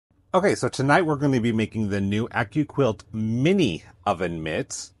Okay, so tonight we're going to be making the new AccuQuilt mini oven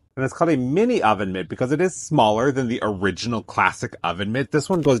mitt. And it's called a mini oven mitt because it is smaller than the original classic oven mitt. This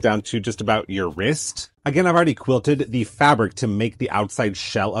one goes down to just about your wrist. Again, I've already quilted the fabric to make the outside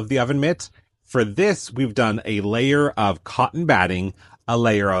shell of the oven mitt. For this, we've done a layer of cotton batting, a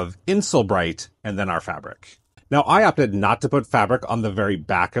layer of Insulbright, and then our fabric. Now, I opted not to put fabric on the very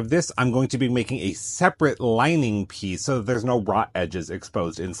back of this. I'm going to be making a separate lining piece so that there's no raw edges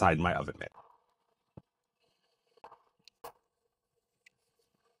exposed inside my oven mitt.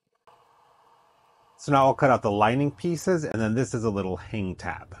 So now I'll cut out the lining pieces, and then this is a little hang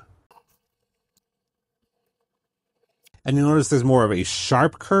tab. And you notice there's more of a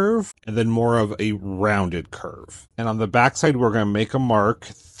sharp curve and then more of a rounded curve. And on the back side, we're going to make a mark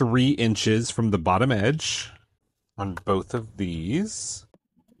 3 inches from the bottom edge on both of these.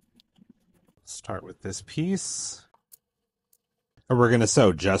 Start with this piece. And we're going to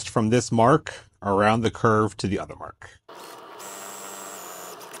sew just from this mark around the curve to the other mark.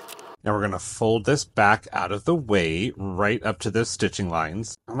 Now we're going to fold this back out of the way right up to the stitching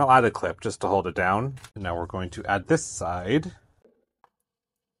lines. And I'll add a clip just to hold it down. And now we're going to add this side.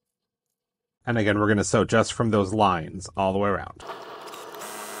 And again, we're going to sew just from those lines all the way around.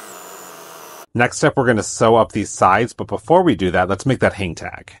 Next step, we're going to sew up these sides, but before we do that, let's make that hang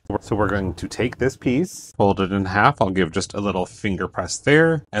tag. So we're going to take this piece, fold it in half. I'll give just a little finger press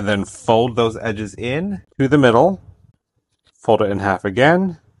there, and then fold those edges in to the middle. Fold it in half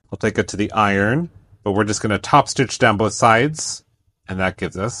again. We'll take it to the iron, but we're just going to top stitch down both sides, and that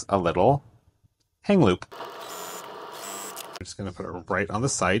gives us a little hang loop. I'm just going to put it right on the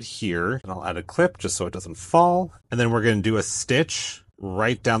side here, and I'll add a clip just so it doesn't fall. And then we're going to do a stitch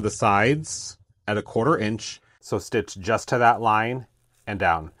right down the sides at a 1/4 inch. So stitch just to that line and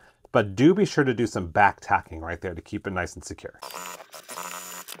down. But do be sure to do some back tacking right there to keep it nice and secure.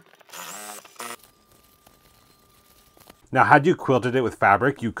 Now, had you quilted it with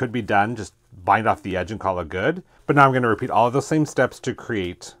fabric, you could be done, just bind off the edge and call it good. But now I'm going to repeat all of those same steps to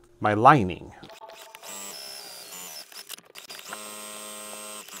create my lining.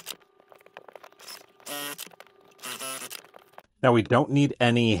 Now we don't need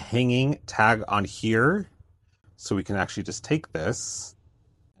any hanging tag on here, so we can actually just take this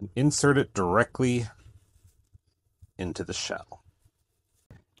and insert it directly into the shell.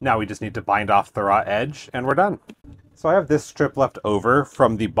 Now we just need to bind off the raw edge and we're done. So I have this strip left over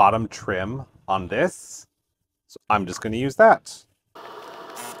from the bottom trim on this, so I'm just going to use that.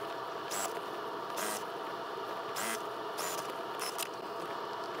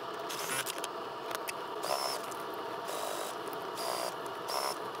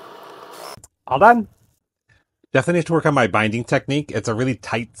 All done. Definitely have to work on my binding technique. It's a really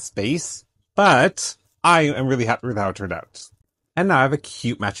tight space, but I am really happy with how it turned out. And now I have a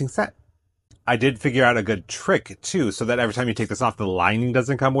cute matching set. I did figure out a good trick too, so that every time you take this off, the lining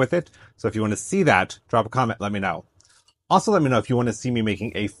doesn't come with it. So if you want to see that, drop a comment, let me know. Also let me know if you want to see me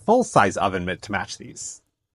making a full-size oven mitt to match these.